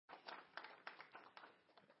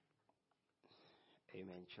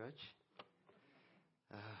Amen, church.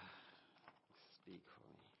 Speak for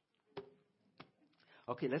me.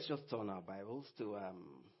 Okay, let's just turn our Bibles to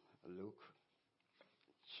Luke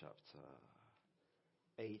chapter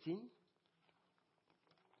 18.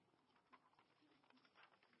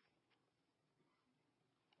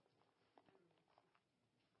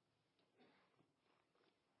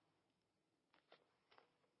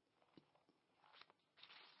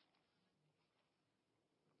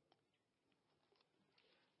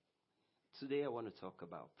 Today I want to talk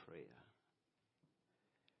about prayer.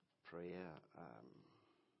 Prayer,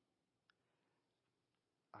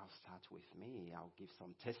 I'll start with me. I'll give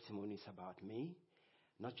some testimonies about me,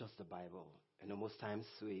 not just the Bible. Most times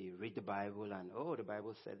we read the Bible and, the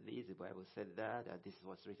Bible said this, the Bible said that, this is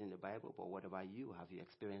what's written in the Bible, but what about you? Have you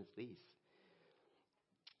experienced this?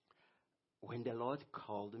 When the Lord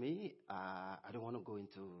called me, I don't want to go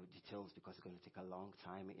into details because it's going to take a long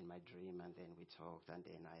time in my dream, and then we talked, and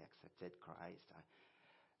then I accepted Christ. I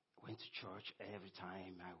went to church every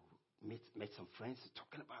time. I met some friends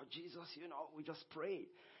talking about Jesus, we just prayed,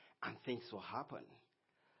 and things will happen.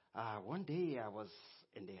 One day I was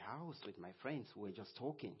in the house with my friends. We were just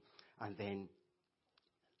talking, and then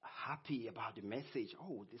happy about the message.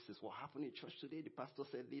 Oh, this is what happened in church today. The pastor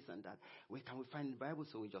said this and that. Where can we find the Bible?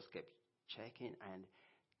 So we just kept checking, and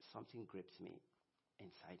something gripped me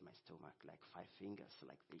inside my stomach, like 5 fingers,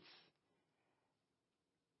 like this.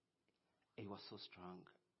 It was so strong.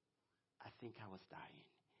 I think I was dying.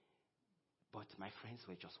 But my friends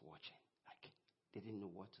were just watching. Like, they didn't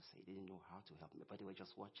know what to say. They didn't know how to help me, but they were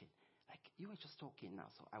just watching. Like, you were just talking now.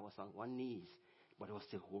 So I was on one knee, but I was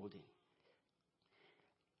still holding.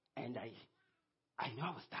 And I knew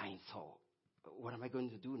I was dying, so what am I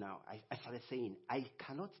going to do now? I started saying, I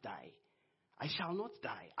cannot die. I shall not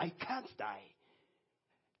die. I can't die.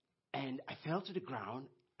 And I fell to the ground.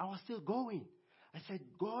 I was still going. I said,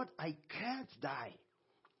 God, I can't die.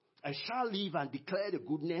 I shall live and declare the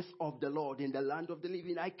goodness of the Lord in the land of the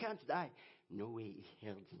living. I can't die. No way he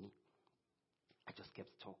held me. I just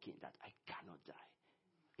kept talking that I cannot die.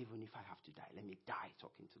 Even if I have to die, let me die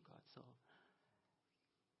talking to God. So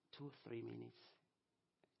 2 or 3 minutes,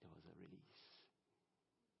 there was a release.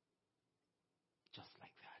 Just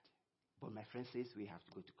like that. But my friend says we have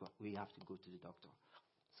to go to the doctor.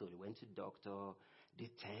 So they went to the doctor,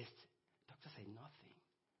 did test. Doctor said nothing.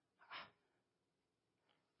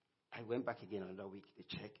 I went back again another week. They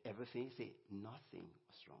checked everything. Say nothing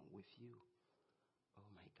was wrong with you. Oh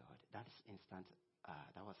my God, that is instant.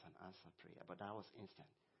 That was an answered prayer, but that was instant,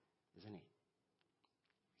 isn't it?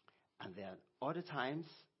 And there are other times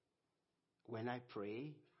when I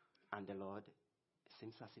pray and the Lord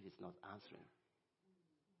seems as if it's not answering.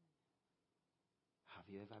 Have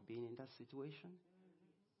you ever been in that situation?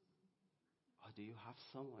 Or do you have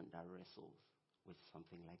someone that wrestles with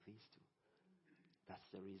something like this too? That's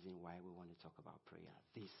the reason why we want to talk about prayer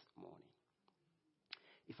this morning.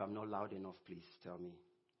 If I'm not loud enough, please tell me,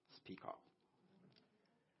 speak up.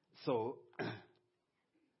 So,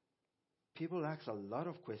 people ask a lot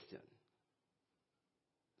of questions.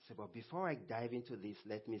 So, but before I dive into this,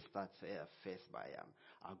 let me start first by,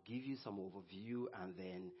 I'll give you some overview and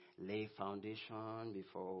then lay foundation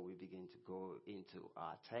before we begin to go into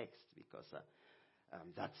our text, because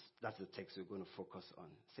that's the text we're going to focus on.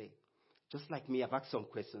 Say, just like me, I've asked some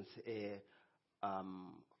questions.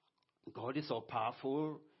 God is all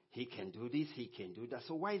powerful. He can do this. He can do that.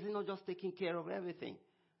 So why is he not just taking care of everything?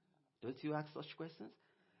 Don't you ask such questions?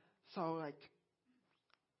 So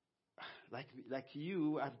like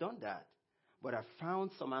you, I've done that. But I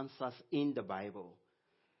found some answers in the Bible.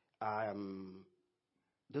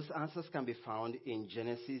 Those answers can be found in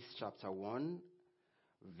Genesis chapter 1,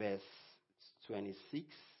 verse 26.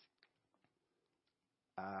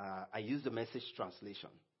 I use the Message translation.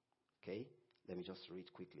 Okay? Let me just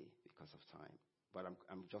read quickly because of time. But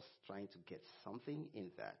I'm just trying to get something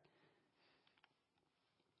in that.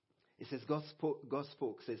 It says, God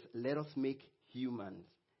spoke, says, let's make human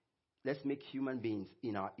beings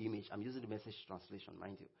in our image. I'm using the Message translation,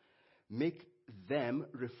 mind you. Make them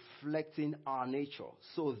reflecting our nature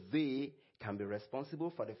so they can be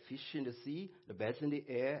responsible for the fish in the sea, the birds in the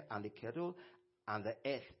air, and the cattle, and the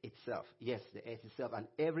earth itself. Yes, the earth itself, and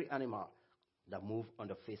every animal that move on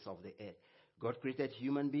the face of the earth. God created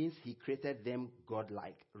human beings. He created them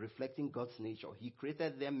God-like, reflecting God's nature. He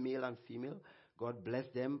created them male and female. God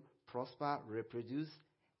blessed them, prosper, reproduce.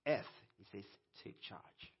 Earth, he says, take charge.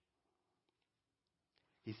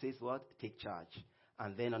 He says what? Take charge.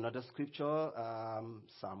 And then another scripture,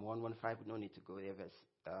 Psalm 115, we don't need to go there,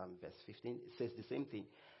 verse 15. It says the same thing.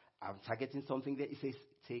 I'm targeting something there. It says,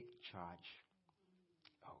 take charge.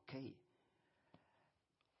 Okay.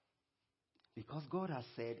 Because God has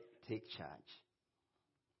said, take charge.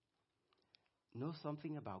 Know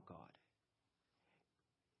something about God.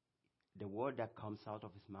 The word that comes out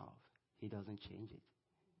of his mouth, he doesn't change it.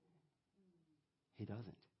 He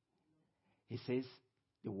doesn't. He says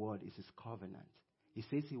the word is his covenant. He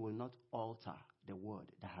says he will not alter the word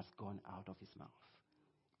that has gone out of his mouth.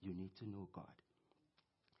 You need to know God.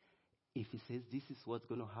 If he says this is what's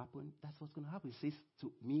going to happen, that's what's going to happen. He says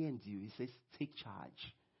to me and you, he says, take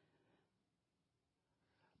charge.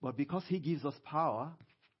 But because he gives us power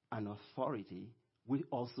and authority, we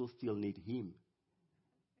also still need him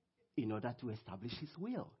in order to establish his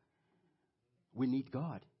will. We need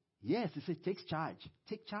God. Yes, he says, take charge.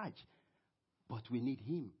 Take charge. But we need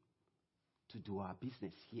him to do our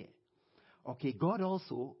business here. Okay, God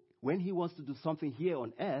also, when he wants to do something here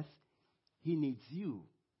on earth, he needs you.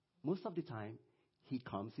 Most of the time, he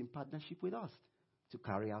comes in partnership with us to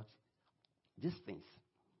carry out these things.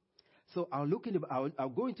 So I'll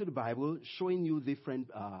go into the Bible, showing you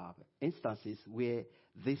different instances where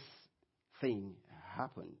this thing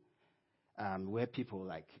happened, where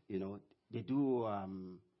people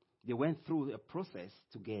they went through a process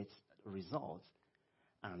to get results,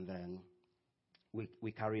 and then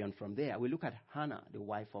we carry on from there. We look at Hannah, the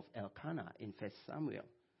wife of Elkanah, in 1 Samuel.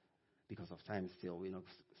 Because of time still, we're going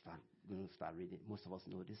to start reading. Most of us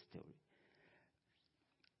know this story.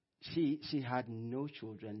 She had no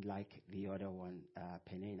children like the other one,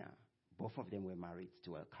 Peninnah. Both of them were married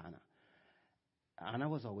to Elkanah. Hannah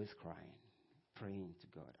was always crying, praying to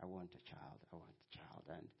God, I want a child, I want a child.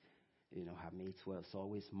 And, her mates were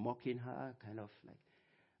always mocking her, kind of like.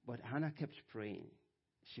 But Hannah kept praying.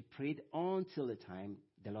 She prayed until the time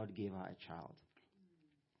the Lord gave her a child.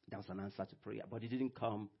 That was an answer to prayer. But it didn't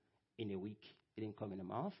come in a week. It didn't come in a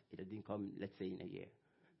month. It didn't come, let's say, in a year.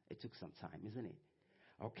 It took some time, isn't it?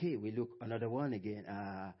 Okay, we look another one again.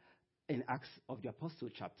 In Acts of the Apostle,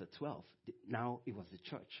 chapter 12. Now it was the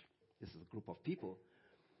church. This is a group of people.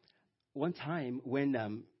 One time when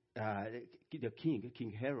the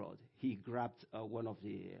King Herod, he grabbed one of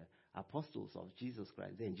the apostles of Jesus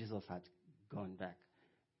Christ. Then Jesus had gone back.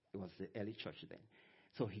 It was the early church then.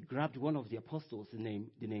 So he grabbed one of the apostles, the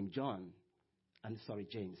name John.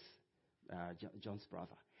 James. John's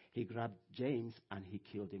brother. He grabbed James and he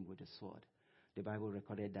killed him with a sword. The Bible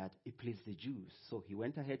recorded that it pleased the Jews. So he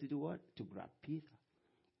went ahead to do what? To grab Peter.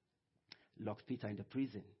 Locked Peter in the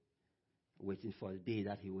prison, waiting for the day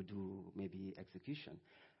that he would do maybe execution.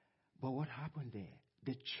 But what happened there?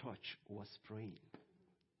 The church was praying.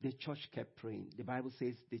 The church kept praying. The Bible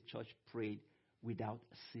says the church prayed without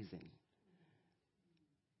ceasing.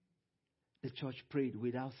 The church prayed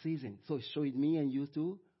without ceasing. So it showed me and you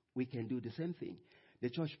too, we can do the same thing. The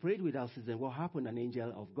church prayed without ceasing. What happened? An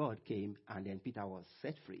angel of God came and then Peter was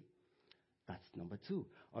set free. That's number 2.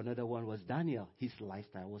 Another one was Daniel. His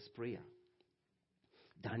lifestyle was prayer.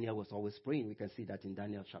 Daniel was always praying. We can see that in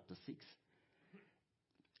Daniel chapter 6.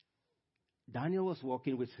 Daniel was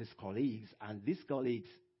working with his colleagues, and these colleagues,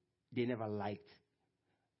 they never liked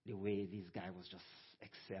the way this guy was just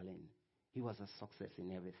excelling. He was a success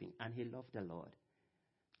in everything, and he loved the Lord.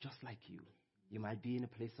 Just like you. You might be in a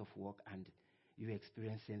place of work and you're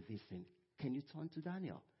experiencing this thing. Can you turn to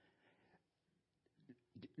Daniel?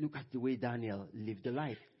 Look at the way Daniel lived the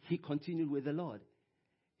life. He continued with the Lord.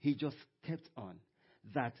 He just kept on.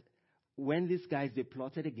 That when these guys, they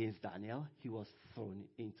plotted against Daniel, he was thrown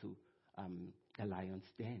into the lion's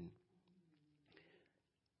den.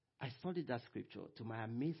 I studied that scripture to my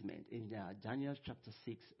amazement in Daniel chapter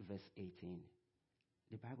 6, verse 18.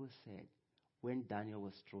 The Bible said, when Daniel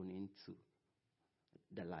was thrown into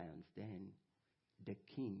the lion's den, the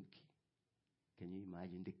king, can you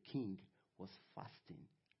imagine? The king was fasting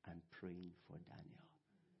and praying for Daniel.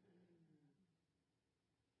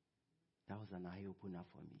 That was an eye-opener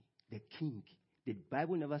for me. The king, the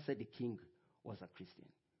Bible never said the king was a Christian.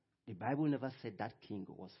 The Bible never said that king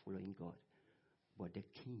was following God. But the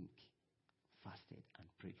king fasted and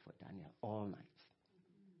prayed for Daniel all night.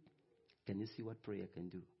 Can you see what prayer can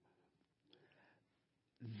do?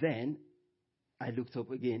 Then I looked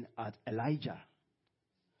up again at Elijah.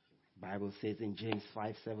 Bible says in James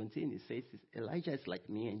 5:17, it says Elijah is like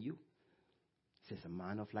me and you. It says a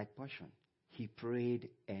man of like passion. He prayed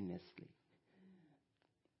earnestly.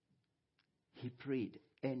 He prayed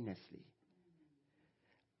earnestly.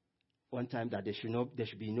 One time that there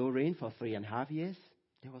should be no rain for 3.5 years,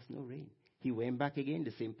 there was no rain. He went back again,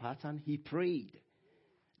 the same pattern. He prayed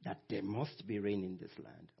that there must be rain in this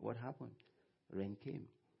land. What happened? Rain came.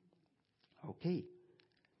 Okay.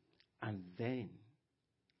 And then,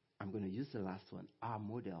 I'm going to use the last one, our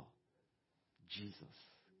model, Jesus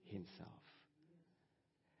himself.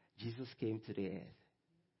 Jesus came to the earth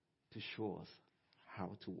to show us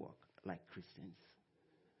how to walk like Christians.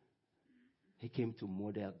 He came to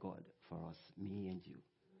model God for us, me and you.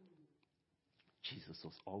 Jesus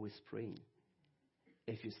was always praying.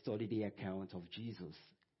 If you study the account of Jesus,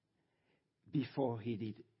 before he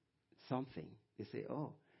did something, they say,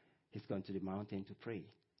 oh, he's gone to the mountain to pray.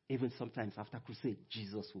 Even sometimes after crusade,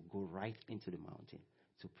 Jesus will go right into the mountain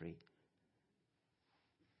to pray.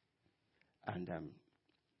 And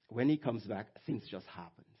when he comes back, things just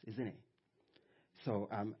happen, isn't it? So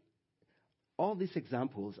all these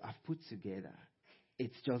examples I've put together,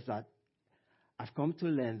 it's just that I've come to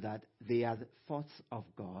learn that they are the thoughts of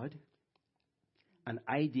God, an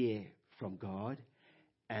idea from God,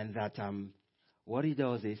 and that what he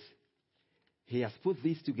does is he has put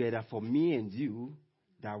this together for me and you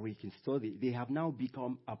that we can study. They have now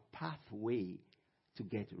become a pathway to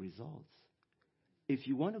get results. If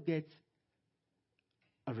you want to get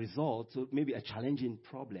a result, so maybe a challenging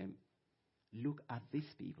problem, look at these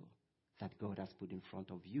people that God has put in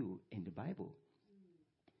front of you in the Bible.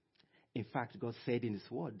 In fact, God said in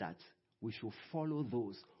his word that we should follow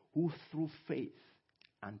those who through faith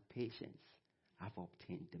and patience have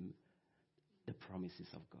obtained the promises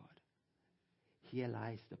of God. Here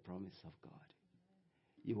lies the promise of God.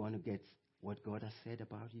 You want to get what God has said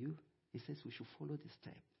about you? He says we should follow this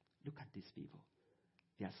step. Look at these people.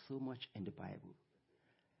 There's so much in the Bible.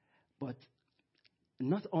 But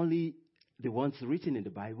not only the ones written in the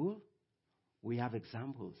Bible, we have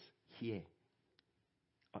examples here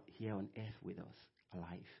on earth with us,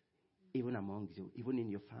 alive. Even among you, even in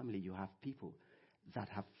your family, you have people that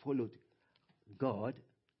have followed God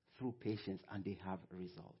through patience and they have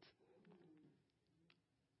results.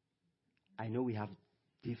 I know we have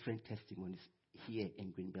different testimonies here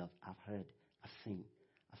in Greenbelt. I've heard, I've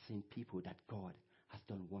seen people that God has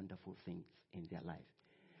done wonderful things in their life.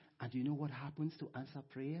 And you know what happens to answer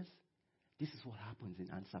prayers? This is what happens in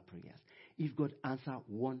answer prayers. If God answers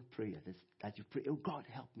one prayer that you pray, oh God,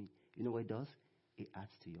 help me. You know what it does? It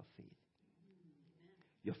adds to your faith.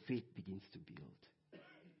 Your faith begins to build.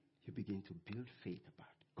 You begin to build faith about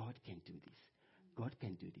God can do this. God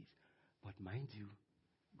can do this. But mind you,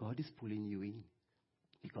 God is pulling you in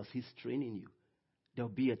because he's training you. There'll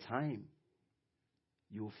be a time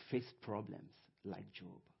you'll face problems like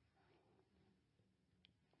Job.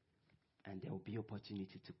 And there will be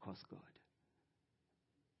opportunity to curse God.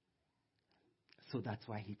 So that's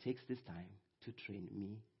why he takes this time to train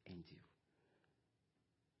me and you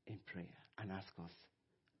in prayer and ask us,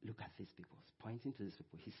 look at these people. Pointing to these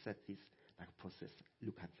people, he set this like process.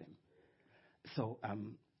 Look at them. So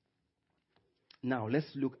now let's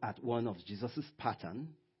look at one of Jesus' pattern.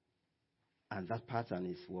 And that pattern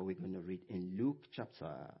is what we're going to read in Luke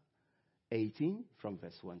chapter 18 from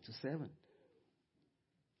verse 1 to 7.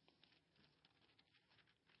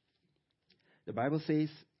 The Bible says,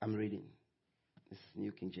 I'm reading, this is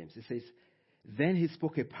New King James. It says, then he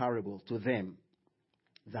spoke a parable to them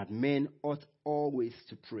that men ought always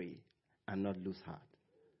to pray and not lose heart.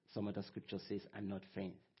 Some other scripture says, and not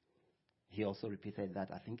faint. He also repeated that,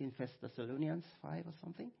 I think in 1 Thessalonians 5 or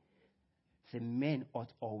something. It says, men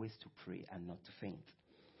ought always to pray and not to faint.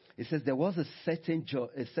 It says, there was a certain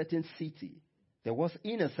city. There was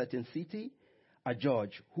in a certain city a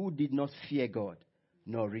judge who did not fear God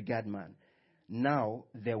nor regard man. Now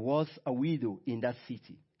there was a widow in that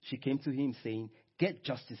city. She came to him saying, get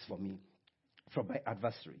justice for me from my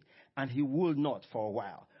adversary. And he would not for a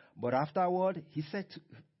while. But afterward he said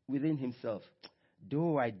within himself,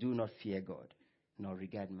 though I do not fear God, nor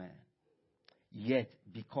regard man, yet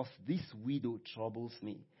because this widow troubles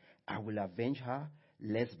me, I will avenge her,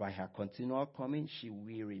 lest by her continual coming she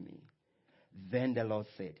weary me. Then the Lord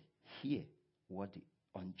said, hear what the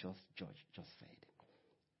unjust judge just said.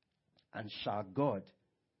 And shall God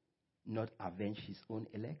not avenge his own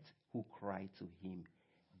elect who cry to him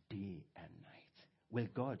day and night? Will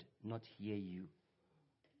God not hear you?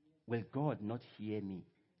 Will God not hear me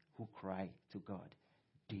who cry to God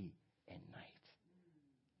day and night?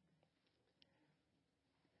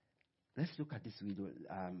 Let's look at this widow.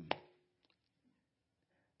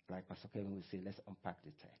 Like Pastor Kevin would say, let's unpack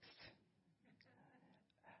the text.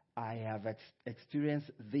 I have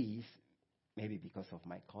experienced this maybe because of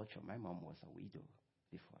my culture. My mom was a widow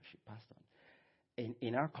before she passed on.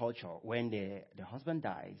 In our culture, when the husband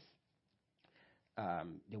dies,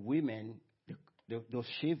 the women, they'll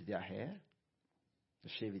shave their hair.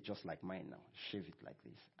 They shave it just like mine now. Shave it like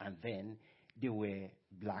this. And then they wear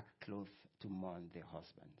black clothes to mourn their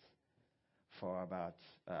husbands. For about,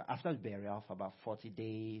 after the burial, for about 40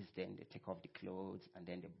 days, then they take off the clothes and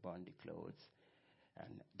then they burn the clothes.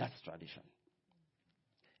 And that's tradition.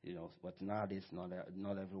 But nowadays,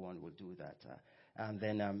 not everyone will do that. And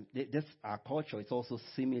then this our culture is also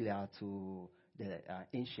similar to the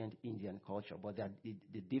ancient Indian culture, but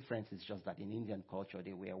the difference is just that in Indian culture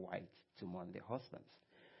they wear white to mourn their husbands,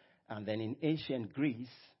 and then in ancient Greece,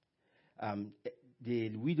 the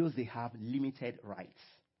widows, they have limited rights.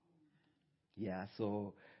 Yeah,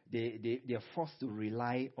 so they're forced to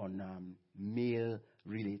rely on male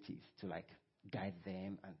relatives to guide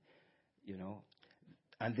them,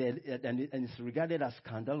 and it's regarded as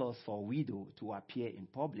scandalous for a widow to appear in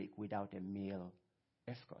public without a male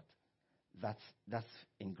escort. That's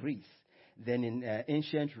in Greece. Then in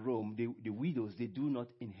ancient Rome, the widows, they do not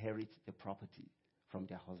inherit the property from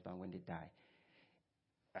their husband when they die.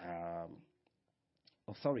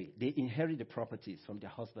 They inherit the properties from their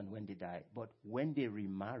husband when they die, but when they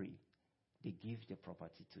remarry, they give the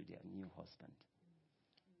property to their new husband.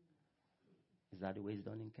 Is that the way it's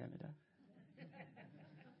done in Canada?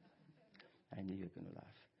 I knew you were going to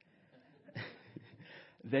laugh.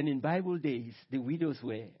 Then in Bible days, the widows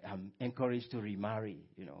were encouraged to remarry,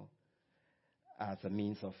 as a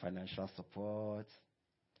means of financial support.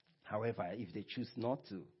 However, if they choose not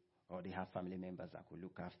to, or they have family members that could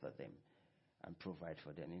look after them and provide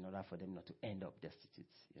for them in order for them not to end up destitute,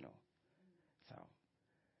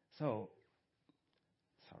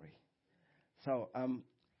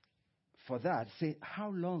 for that, say,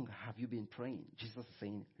 how long have you been praying? Jesus is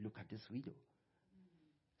saying, look at this widow.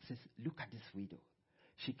 He says, look at this widow.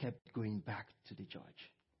 She kept going back to the judge.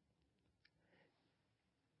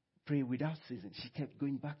 Pray without ceasing. She kept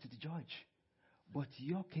going back to the judge. But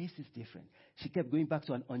your case is different. She kept going back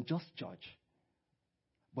to an unjust judge.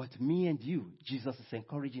 But me and you, Jesus is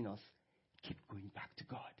encouraging us, keep going back to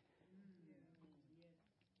God.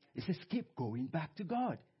 He says, keep going back to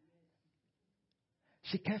God.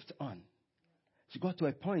 She kept on. She got to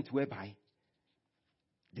a point whereby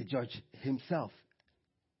the judge himself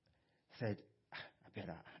said, I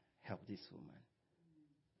better help this woman.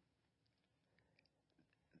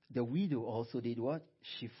 The widow also did what?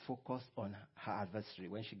 She focused on her adversary.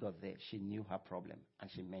 When she got there, she knew her problem, and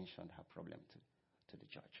she mentioned her problem to the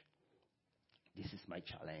judge. This is my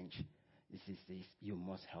challenge. This is this. You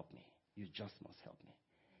must help me. You just must help me.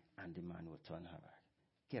 And the man will turn her back.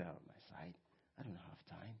 Get out of my sight. I don't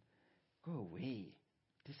have time. Go away.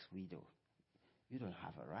 This widow. You don't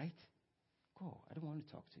have a right. Go. I don't want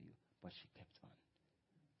to talk to you. But she kept on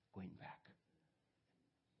going back.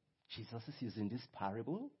 Jesus is using this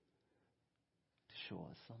parable to show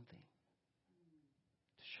us something.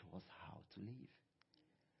 To show us how to live.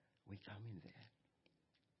 We come in there.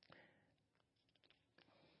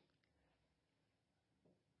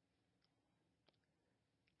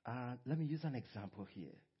 Let me use an example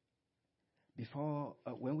here. Before,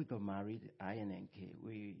 when we got married, I and NK,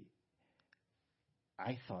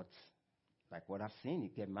 I thought, like what I've seen, you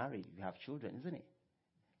get married, you have children, isn't it?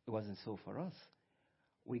 It wasn't so for us.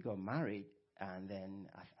 We got married, and then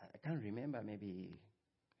I can't remember, maybe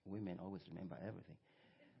women always remember everything.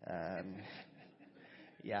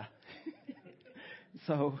 Yeah.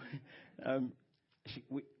 So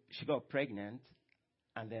she got pregnant,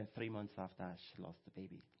 and then 3 months after, she lost the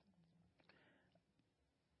baby.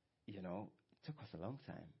 It took us a long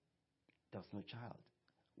time. There was no child.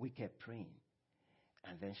 We kept praying.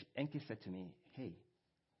 And then Enki said to me, hey,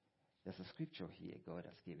 there's a scripture here God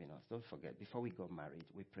has given us. Don't forget, before we got married,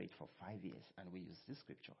 we prayed for 5 years, and we used this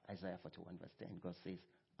scripture, Isaiah 41 verse 10. God says,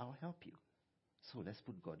 I'll help you. So let's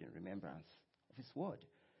put God in remembrance of his word.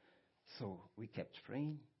 So we kept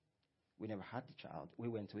praying. We never had the child. We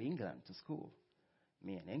went to England to school,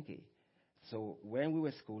 me and Enki. So when we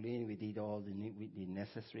were schooling, we did all the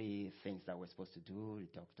necessary things that we're supposed to do, the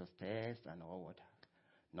doctor's test and all what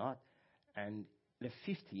not. And the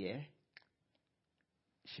 5th year,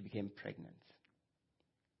 she became pregnant.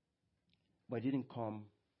 But it didn't come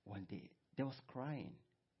one day. There was crying.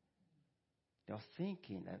 There was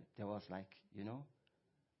thinking that there was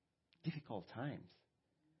difficult times.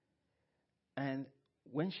 And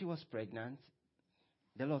when she was pregnant,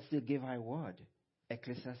 the Lord still gave her a word.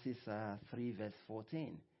 Ecclesiastes 3 verse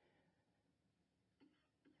 14.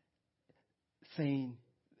 Saying,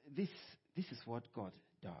 this is what God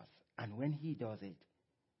does. And when he does it,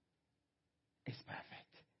 it's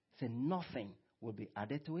perfect. Say nothing will be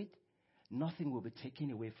added to it. Nothing will be taken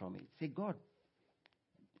away from it. Say God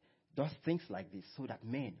does things like this so that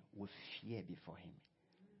men will fear before him.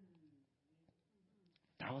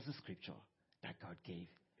 That was the scripture that God gave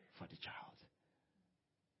for the child.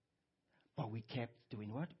 But we kept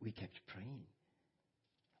doing what? We kept praying.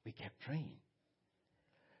 We kept praying.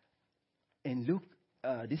 And Luke,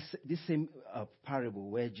 this same parable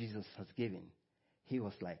where Jesus has given, he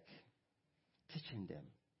was like teaching them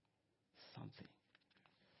something.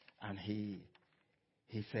 And he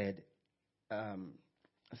said,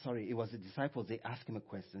 it was the disciples, they asked him a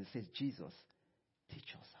question. He says, Jesus,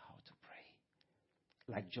 teach us how to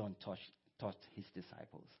pray. Like John taught his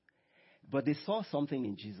disciples. But they saw something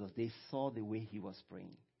in Jesus. They saw the way he was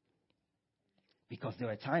praying. Because there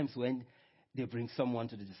were times when they bring someone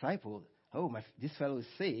to the disciple, this fellow is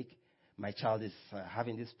sick. My child is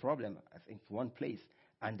having this problem, I think, one place.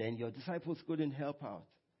 And then your disciples couldn't help out.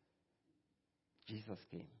 Jesus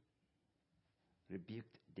came,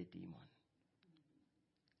 rebuked the demon.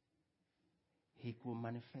 He could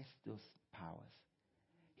manifest those powers.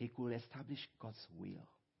 He could establish God's will.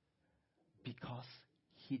 Because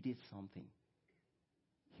he did something.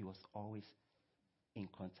 He was always in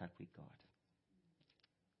contact with God.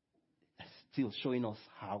 Still showing us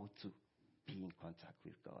how to be in contact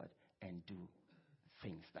with God and do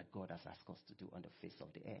things that God has asked us to do on the face of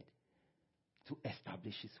the earth. To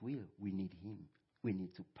establish his will, we need him. We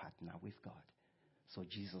need to partner with God. So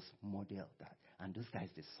Jesus modeled that. And those guys,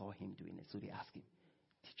 they saw him doing it. So they asked him,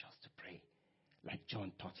 teach us to pray. Like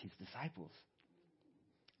John taught his disciples.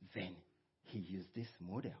 Then he used this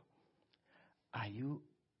model. Are you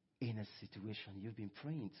in a situation you've been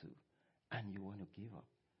praying to and you want to give up?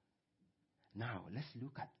 Now, let's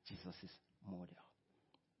look at Jesus' model.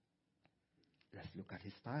 Let's look at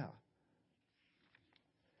his style.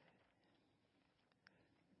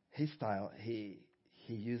 His style, he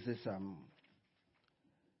uses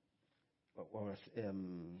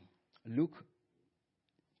Luke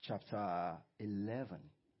chapter 11.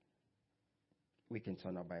 We can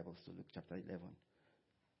turn our Bibles to Luke chapter 11.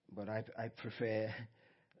 But I prefer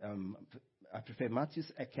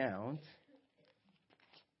Matthew's account.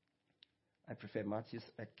 I prefer Matthew's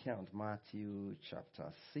account, Matthew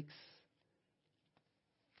chapter 6,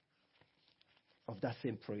 of that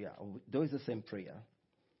same prayer. Though it's the same prayer.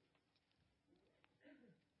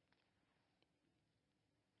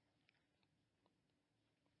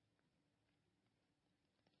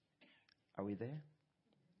 Are we there?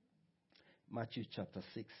 Matthew chapter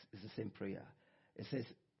 6 is the same prayer. It says,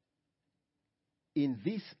 in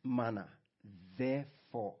this manner,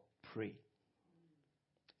 therefore pray.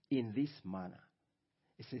 In this manner.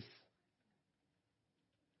 It says,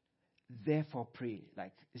 therefore pray.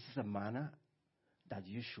 Like, this is a manner that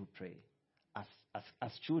you should pray.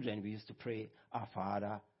 As children, we used to pray, our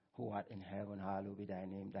Father, who art in heaven, hallowed be thy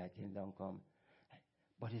name, thy kingdom come.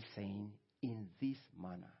 But it's saying, in this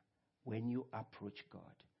manner, when you approach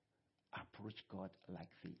God like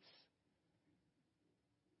this.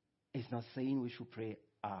 It's not saying we should pray,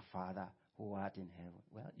 our Father, who art in heaven.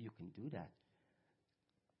 Well, you can do that.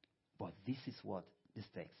 But this is what this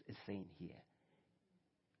text is saying here.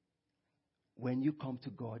 When you come to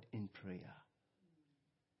God in prayer,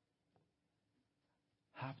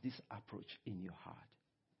 have this approach in your heart.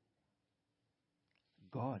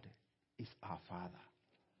 God is our Father.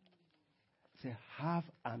 Say, have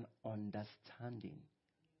an understanding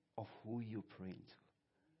of who you're praying to.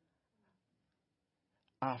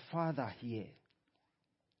 Our Father here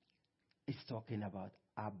is talking about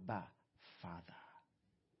Abba, Father.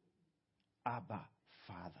 Abba,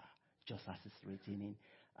 Father. Just as it's written in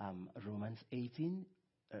Romans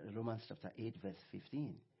chapter 8, verse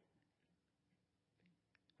 15.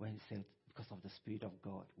 When it said, because of the Spirit of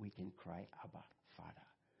God, we can cry, Abba, Father.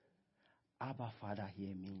 Abba, Father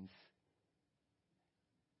here means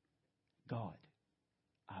God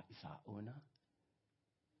is our owner.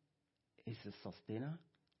 He's a sustainer.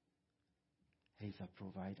 He's a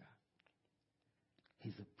provider.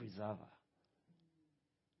 He's a preserver.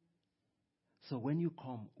 So when you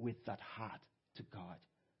come with that heart to God,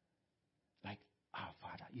 like our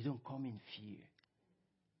Father, you don't come in fear.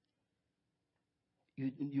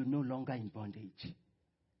 You're no longer in bondage.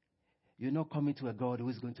 You're not coming to a God who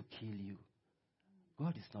is going to kill you.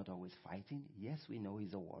 God is not always fighting. Yes, we know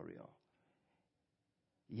he's a warrior.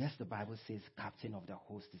 Yes, the Bible says captain of the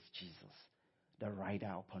host is Jesus, the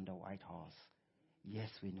rider upon the white horse. Yes,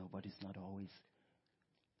 we know, but it's not always.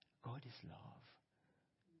 God is love.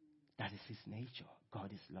 That is his nature.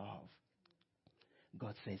 God is love.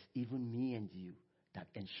 God says, even me and you, that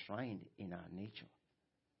enshrined in our nature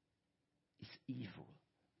is evil.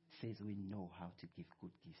 Says we know how to give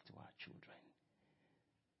good gifts to our children.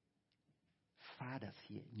 Fathers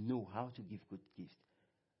here know how to give good gifts.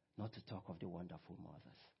 Not to talk of the wonderful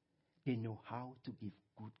mothers. They know how to give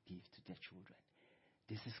good gifts to their children.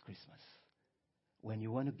 This is Christmas. When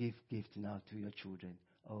you want to give gifts now to your children,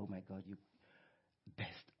 oh my God, you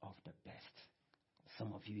best of the best.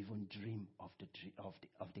 Some of you even dream of the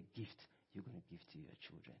gift you're going to give to your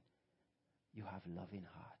children. You have loving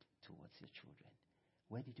heart towards your children.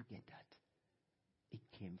 Where did you get that? It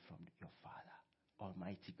came from your Father,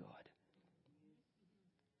 Almighty God.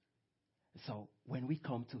 So when we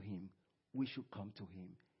come to him, we should come to him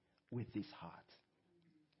with this heart.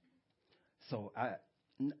 So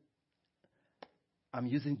I'm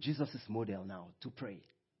using Jesus' model now to pray.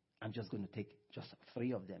 I'm just going to take just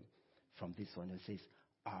 3 of them from this one. It says,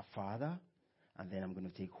 Our Father, and then I'm going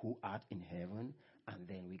to take who art in heaven, and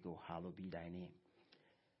then we go, hallowed be thy name.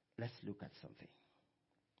 Let's look at something.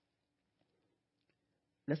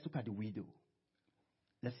 Let's look at the widow.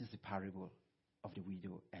 Let's use the parable of the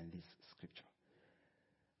widow and this scripture.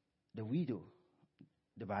 The widow,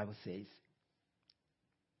 the Bible says,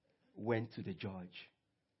 went to the judge.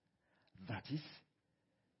 That is,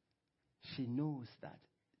 she knows that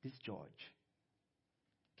this judge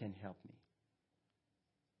can help me.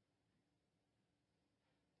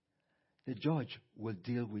 The judge will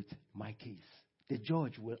deal with my case. The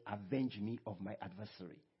judge will avenge me of my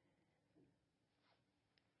adversary.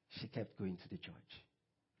 She kept going to the judge.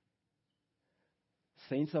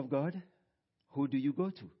 Saints of God, who do you go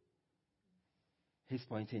to? He's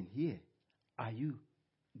pointing here. Are you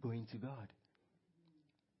going to God?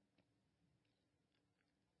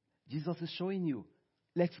 Jesus is showing you,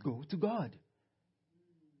 let's go to God.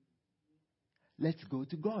 Let's go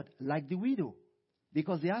to God, like the widow.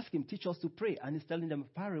 Because they ask him, teach us to pray, and he's telling them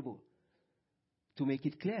a parable to make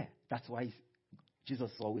it clear. That's why Jesus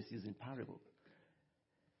is always using parable.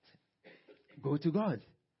 Go to God.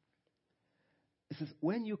 It says,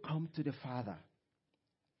 when you come to the Father,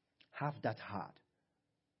 have that heart.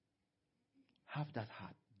 Have that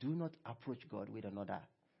heart. Do not approach God with another,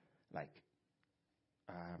 like,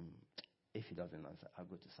 if he doesn't answer, I'll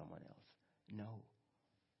go to someone else. No.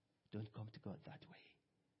 Don't come to God that way.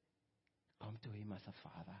 Come to him as a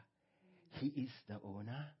father. He is the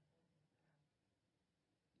owner.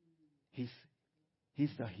 He's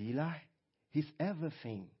the healer. He's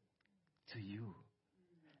everything to you.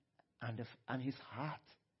 And his heart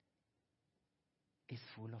is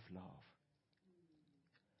full of love.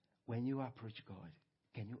 When you approach God,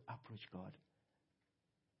 can you approach God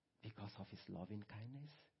because of his loving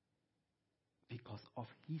kindness? Because of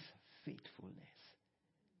his faithfulness?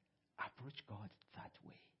 Approach God that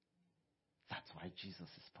way. That's why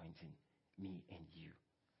Jesus is pointing me and you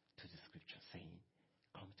to the scripture saying,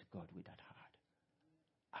 come to God with that heart.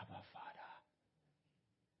 Abba, Father.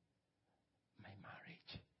 My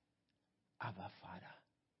marriage. Abba, Father.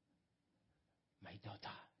 My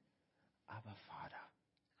daughter. Abba, Father.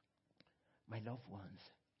 My loved ones,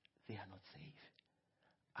 they are not safe.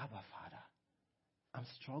 Abba, Father. I'm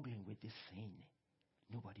struggling with this sin.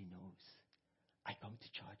 Nobody knows. I come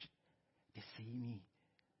to church. They see me.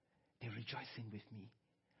 They're rejoicing with me.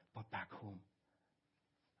 But back home,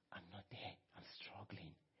 I'm not there. I'm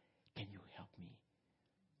struggling. Can you help me?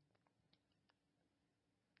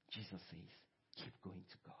 Jesus says, keep going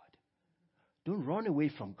to God. Don't run away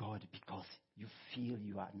from God because you feel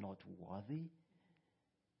you are not worthy.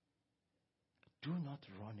 Do not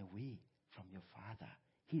run away from your Father.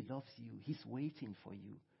 He loves you. He's waiting for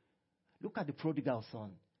you. Look at the prodigal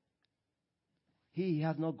son. He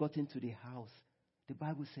has not gotten to the house. The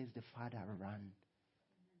Bible says the father ran.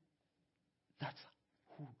 That's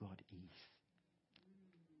who God is.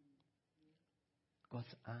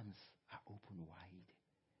 God's arms are open wide.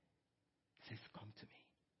 He says, come to me.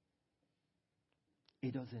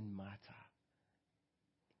 It doesn't matter.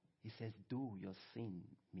 He says, though your sin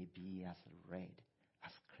may be as red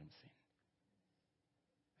as crimson,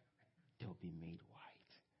 they'll be made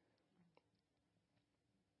white.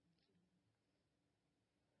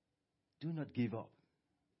 Do not give up.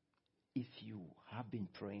 If you have been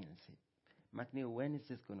praying and said, McNeil, when is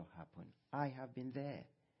this going to happen? I have been there.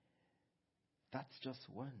 That's just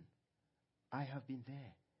one. I have been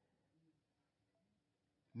there.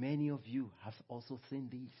 Many of you have also seen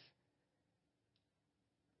this.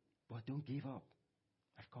 But don't give up.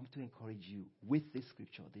 I've come to encourage you with this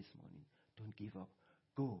scripture this morning. Don't give up.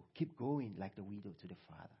 Go. Keep going like the widow to the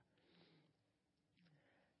Father.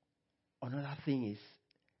 Another thing is,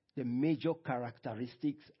 the major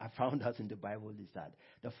characteristics I found out in the Bible is that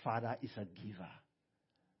the Father is a giver.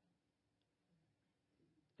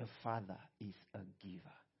 The Father is a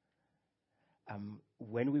giver.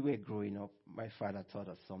 When we were growing up, my father taught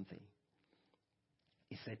us something.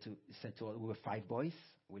 He said to us, we were 5 boys.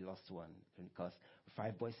 We lost one because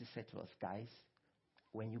 5 boys. He said to us, guys,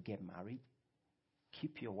 when you get married,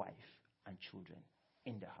 keep your wife and children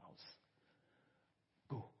in the house.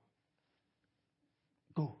 Go.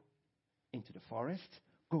 Go into the forest.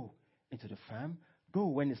 Go into the farm. Go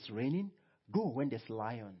when it's raining. Go when there's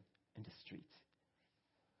lion in the street.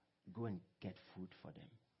 Go and get food for them.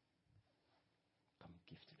 Come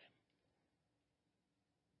give to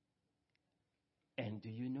them. And do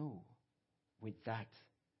you know, with that,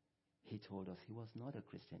 he told us he was not a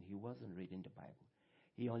Christian. He wasn't reading the Bible.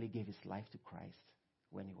 He only gave his life to Christ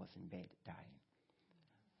when he was in bed dying.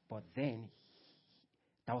 But then,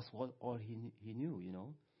 that was all he knew, you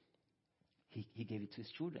know. He gave it to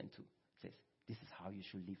his children too. He says, this is how you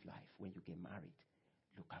should live life when you get married.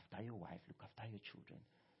 Look after your wife, look after your children.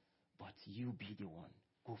 But you be the one.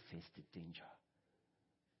 Go face the danger.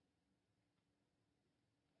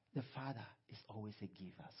 The Father is always a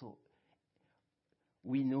giver. So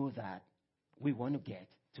we know that we want to get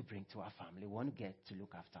to bring to our family. We want to get to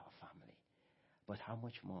look after our family. But how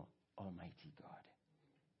much more Almighty God?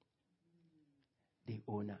 The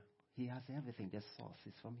owner. He has everything. The source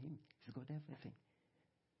is from him. He's got everything.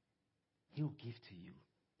 He'll give to you.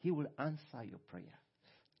 He will answer your prayer.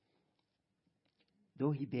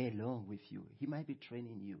 Though he be along with you, he might be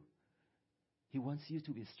training you. He wants you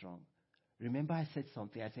to be strong. Remember I said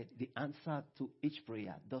something. I said the answer to each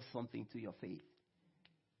prayer does something to your faith.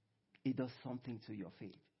 It does something to your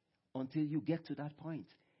faith. Until you get to that point.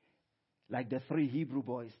 Like the 3 Hebrew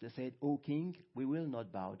boys, they said, O King, we will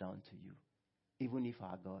not bow down to you, even if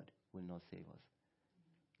our God will not save us.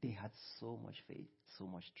 They had so much faith, so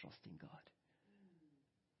much trust in God.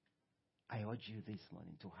 I urge you this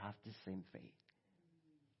morning to have the same faith.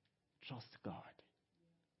 Trust God.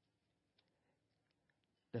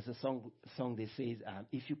 There's a song that says,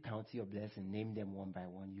 if you count your blessings, name them one by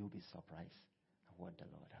one, you'll be surprised at what the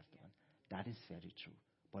Lord has done. That is very true.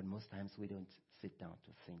 But most times we don't sit down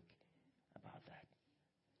to think about that.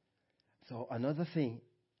 So another thing,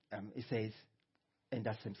 it says, in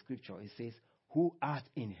that same scripture, it says, who art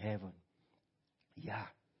in heaven? Yeah.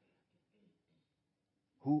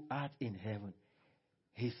 Who art in heaven?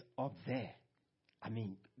 He's up there. I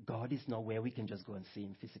mean, God is not where we can just go and see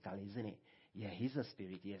him physically, isn't it? Yeah, he's a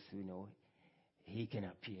spirit, yes, we know. He can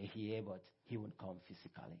appear here, but he won't come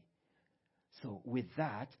physically. So with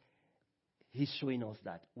that, he's showing us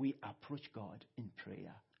that we approach God in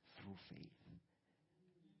prayer through faith.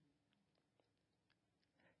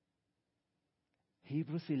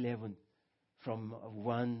 Hebrews 11, from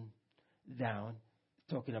 1 down,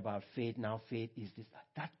 talking about faith. Now faith is this,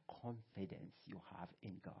 that confidence you have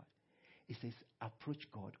in God. It says, approach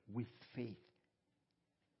God with faith.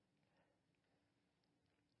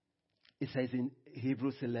 It says in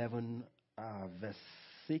Hebrews 11, verse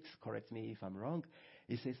 6, correct me if I'm wrong,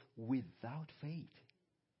 it says, without faith,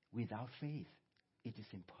 it is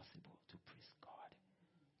impossible to please God.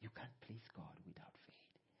 You can't please God without faith.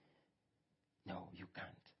 No, you can't.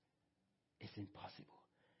 It's impossible.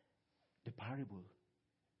 The parable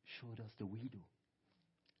showed us the widow.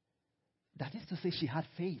 That is to say, she had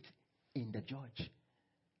faith in the judge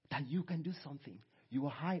that you can do something. You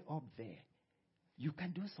are high up there. You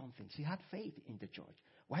can do something. She had faith in the judge.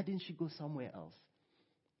 Why didn't she go somewhere else?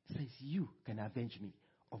 Says, you can avenge me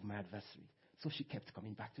of my adversary. So she kept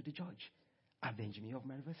coming back to the judge. Avenge me of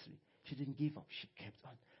my adversary. She didn't give up. She kept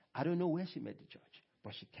on. I don't know where she met the judge,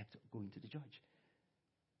 but she kept going to the judge.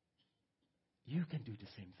 You can do the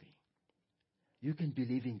same thing. You can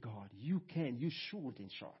believe in God. You can. You should, in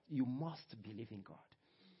short. You must believe in God.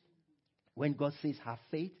 When God says have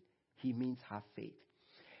faith, he means have faith.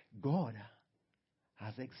 God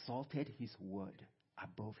has exalted his word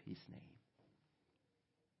above his name.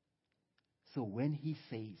 So when he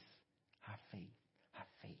says have faith, have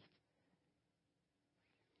faith.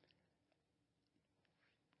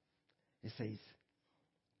 It says,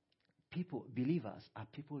 believers are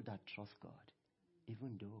people that trust God,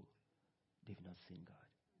 even though they've not seen God.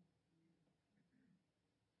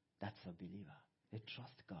 That's a believer. They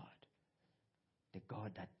trust God. The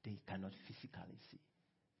God that they cannot physically see,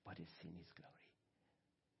 but they've seen his glory.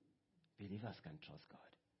 Believers can trust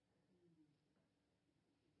God.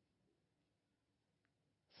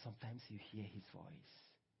 Sometimes you hear his voice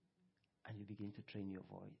and you begin to train your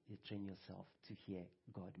voice, you train yourself to hear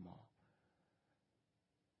God more.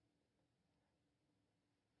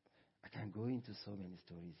 I can go into so many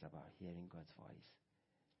stories about hearing God's voice.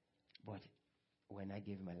 But when I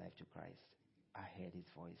gave my life to Christ, I heard his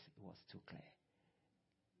voice. It was too clear.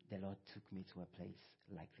 The Lord took me to a place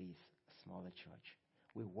like this, a smaller church.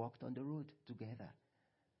 We walked on the road together.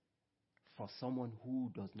 For someone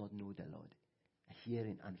who does not know the Lord,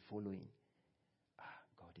 hearing and following,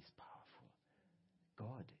 God is powerful.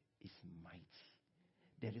 God is mighty.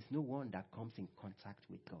 There is no one that comes in contact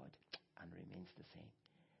with God and remains the same.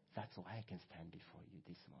 That's why I can stand before you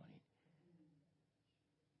this morning.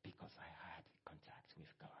 Because I had contact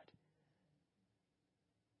with God.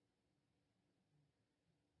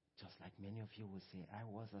 Just like many of you will say, I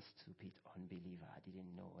was a stupid unbeliever. I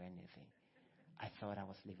didn't know anything. I thought I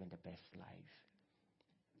was living the best life.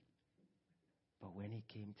 But when he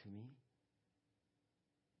came to me,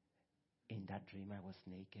 in that dream, I was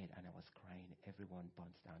naked and I was crying. Everyone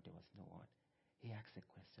burnt down. There was no one. He asked a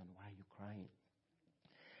question, why are you crying?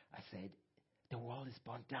 I said, the world is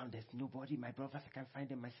burnt down. There's nobody. My brothers, I can't find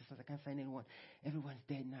them. My sisters, I can't find anyone. Everyone's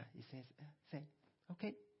dead now. He said,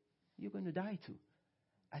 okay, you're going to die too.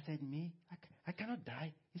 I said, me? I cannot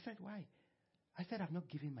die. He said, why? I said, I've not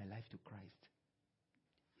given my life to Christ.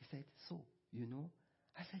 He said, so, you know?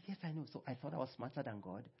 I said, yes, I know. So I thought I was smarter than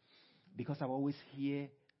God because I always hear,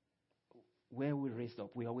 where we raised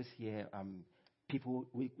up, we always hear people,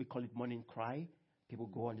 we call it morning cry. People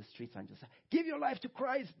go on the streets and just say, give your life to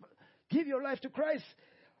Christ. Give your life to Christ.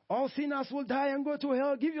 All sinners will die and go to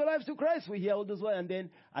hell. Give your life to Christ. We hear all those words. And then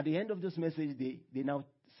at the end of this message, they now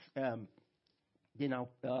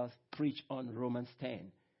preach on Romans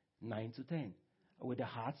 10, 9 to 10. With the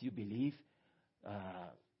heart you believe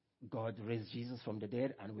God raised Jesus from the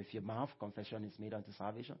dead, and with your mouth confession is made unto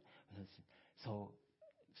salvation. So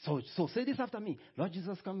say this after me. Lord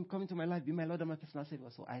Jesus, come into my life. Be my Lord and my personal Savior.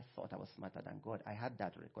 So I thought I was smarter than God. I had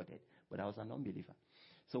that recorded, but I was an unbeliever.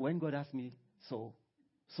 So when God asked me, so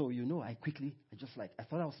you know, I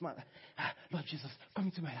thought I was smart. Lord Jesus, come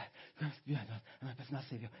into my life. Be my Lord and my personal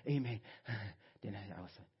Savior. Amen. Then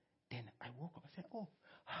I woke up. I said,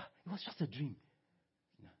 it was just a dream.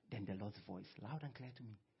 No. Then the Lord's voice, loud and clear to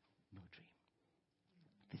me, no dream.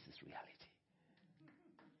 This is reality.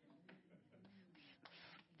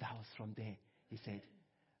 That was from there. He said,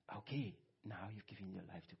 okay, now you've given your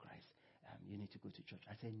life to Christ. You need to go to church.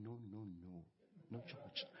 I said, no. No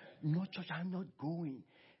church. No church, I'm not going.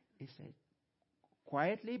 He said,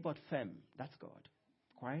 quietly but firm. That's God.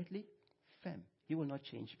 Quietly, firm. He will not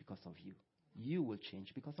change because of you. You will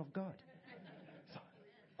change because of God. So,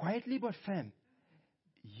 quietly but firm.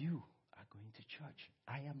 You are going to church.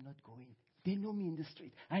 I am not going. They know me in the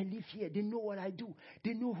street. I live here. They know what I do.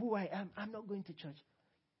 They know who I am. I'm not going to church.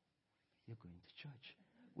 You're going to church.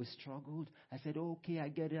 We struggled. I said, okay, I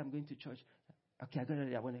get it. I'm going to church. Okay, I got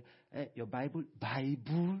it. I want to. Your Bible?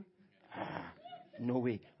 Bible? No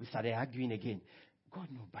way. We started arguing again. God,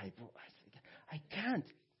 no Bible. I said, I can't.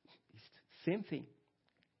 It's the same thing.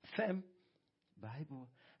 Firm. Bible.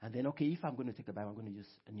 And then, okay, if I'm going to take a Bible, I'm going to use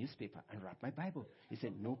a newspaper and wrap my Bible. He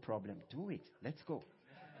said, no problem. Do it. Let's go.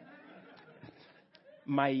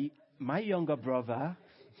 My younger brother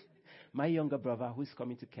who's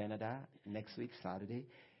coming to Canada next week, Saturday,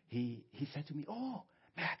 he said to me,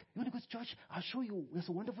 Mac, you want to go to church? I'll show you. There's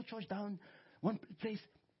a wonderful church down one place.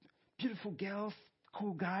 Beautiful girls,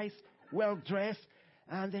 cool guys, well-dressed.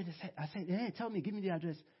 And then I said, hey, tell me, give me the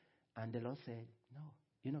address. And the Lord said, no,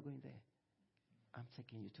 you're not going there. I'm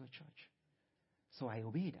taking you to a church. So I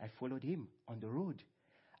obeyed. I followed him on the road.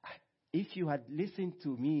 If you had listened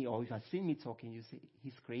to me or if you had seen me talking, you say,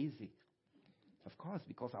 he's crazy. Of course,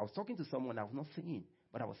 because I was talking to someone I was not seeing,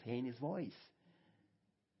 but I was hearing his voice.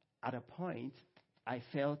 At a point, I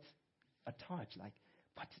felt a touch,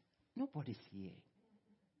 but nobody's here.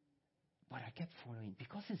 But I kept following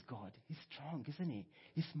because he's God. He's strong, isn't he?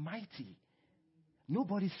 He's mighty.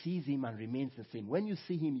 Nobody sees him and remains the same. When you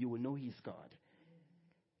see him, you will know he's God.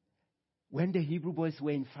 When the Hebrew boys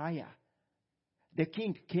were in fire, the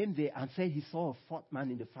king came there and said he saw a fourth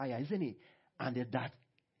man in the fire, isn't he? And that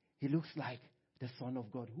he looks like the Son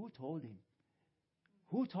of God. Who told him?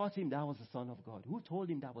 Who taught him that was the Son of God? Who told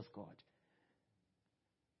him that was God?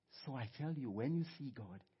 So I tell you, when you see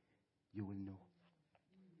God, you will know.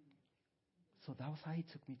 So that was how he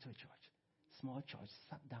took me to a church. Small church,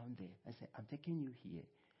 sat down there. I said, I'm taking you here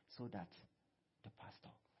so that the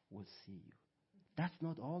pastor will see you. That's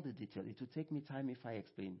not all the detail. It will take me time if I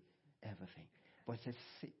explain everything. But it says,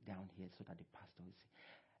 sit down here so that the pastor will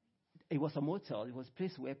see. It was a motel. It was a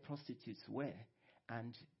place where prostitutes were.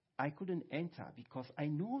 And I couldn't enter because I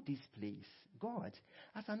know this place. God,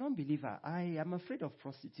 as an unbeliever, I am afraid of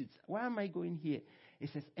prostitutes. Why am I going here? It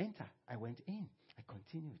says, enter. I went in. I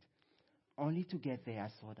continued. Only to get there, I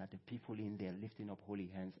saw that the people in there lifting up holy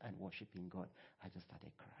hands and worshiping God. I just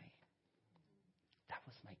started crying. That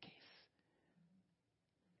was my case.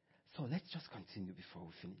 So let's just continue before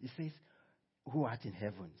we finish. It says, who art in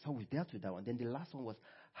heaven. So we dealt with that one. Then the last one was,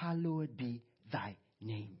 hallowed be thy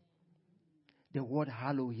name. The word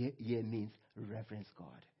hallow here means reverence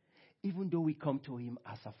God. Even though we come to him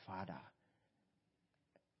as a father,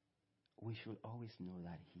 we should always know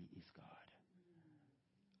that he is God.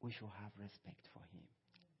 We should have respect for him.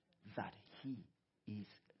 That he is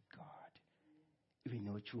God. We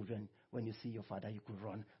know children, when you see your father, you could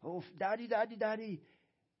run. Oh, daddy, daddy, daddy.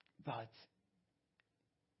 But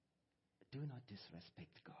do not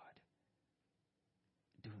disrespect God.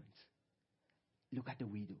 Don't. Look at the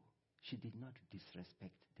widow. She did not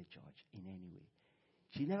disrespect the judge in any way.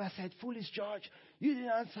 She never said, foolish judge, you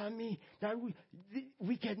didn't answer me. That the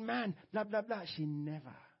wicked man, blah, blah, blah. She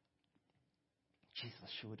never. Jesus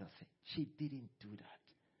showed us it. She didn't do that.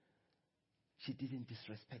 She didn't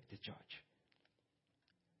disrespect the judge.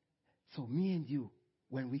 So me and you,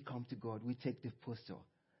 when we come to God, we take the posture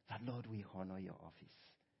that, Lord, we honor your office.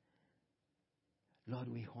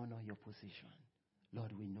 Lord, we honor your position.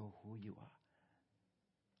 Lord, we know who you are.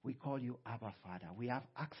 We call you Abba Father. We have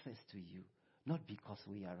access to you, not because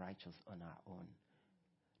we are righteous on our own,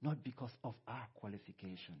 not because of our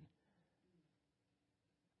qualification.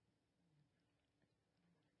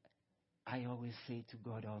 I always say to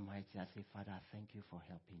God Almighty, I say, Father, thank you for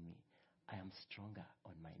helping me. I am stronger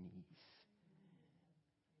on my knees.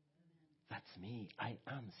 That's me. I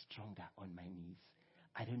am stronger on my knees.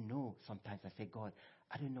 I don't know. Sometimes I say, God,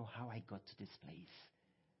 I don't know how I got to this place.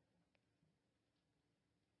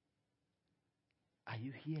 Are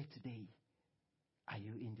you here today? Are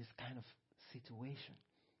you in this kind of situation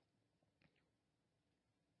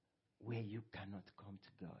where you cannot come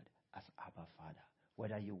to God as Abba Father?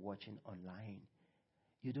 Whether you're watching online,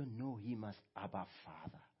 you don't know him as Abba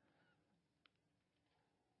Father.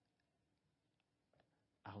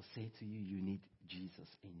 I'll say to you, you need Jesus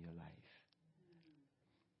in your life.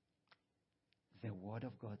 The Word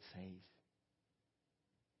of God says,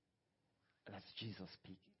 as Jesus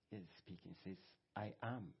is speaking, says, I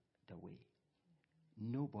am the way.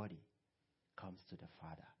 Nobody comes to the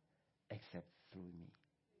Father except through me.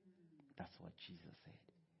 That's what Jesus said.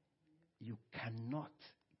 You cannot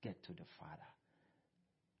get to the Father.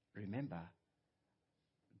 Remember,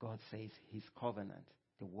 God says his covenant,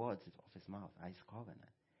 the words of his mouth are his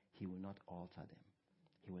covenant. He will not alter them.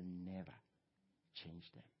 He will never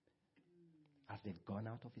change them. As they've gone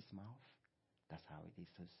out of his mouth, that's how it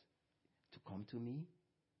is. To come to me,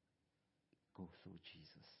 go through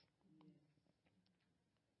Jesus.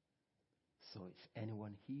 So is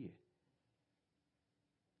anyone here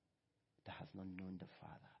that has not known the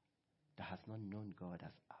Father, that has not known God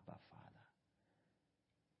as Abba Father?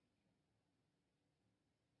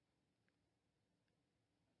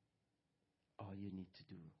 All you need to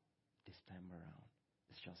do this time around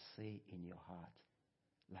is just say in your heart,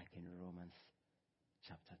 like in Romans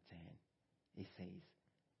chapter 10, it says,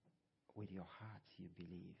 with your heart you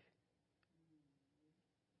believe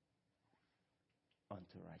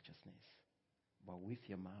unto righteousness, but with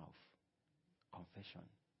your mouth confession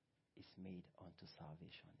is made unto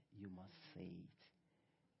salvation. You must say it.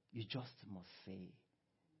 You just must say,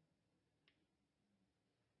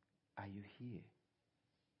 are you here?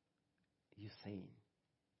 You saying,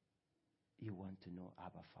 you want to know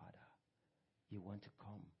Abba Father. You want to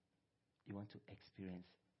come. You want to experience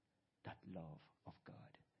that love of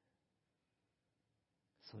God,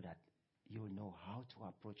 so that you'll know how to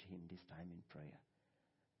approach him this time in prayer.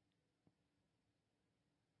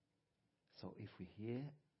 So if we're here,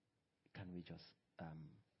 can we just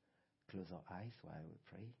close our eyes while we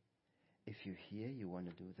pray? If you're here, you want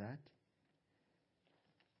to do that,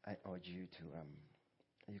 I urge you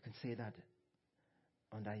to, you can say that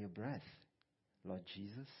under your breath. Lord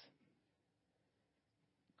Jesus,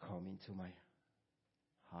 come into my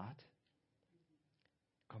heart.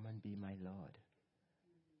 Come and be my Lord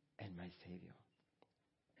and my Savior.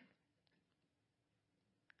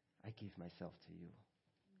 I give myself to you.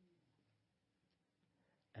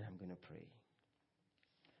 And I'm going to pray.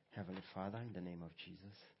 Heavenly Father, in the name of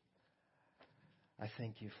Jesus, I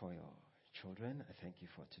thank you for your children. I thank you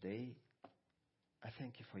for today. I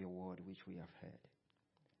thank you for your word which we have heard.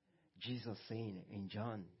 Jesus saying in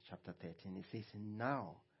John chapter 13, it says,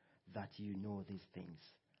 now that you know these things,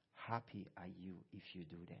 happy are you if you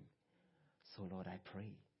do them. So Lord, I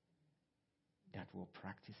pray that we'll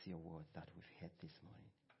practice your word that we've heard this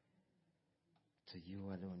morning. To you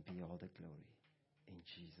alone be all the glory. In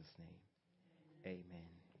Jesus' name, amen.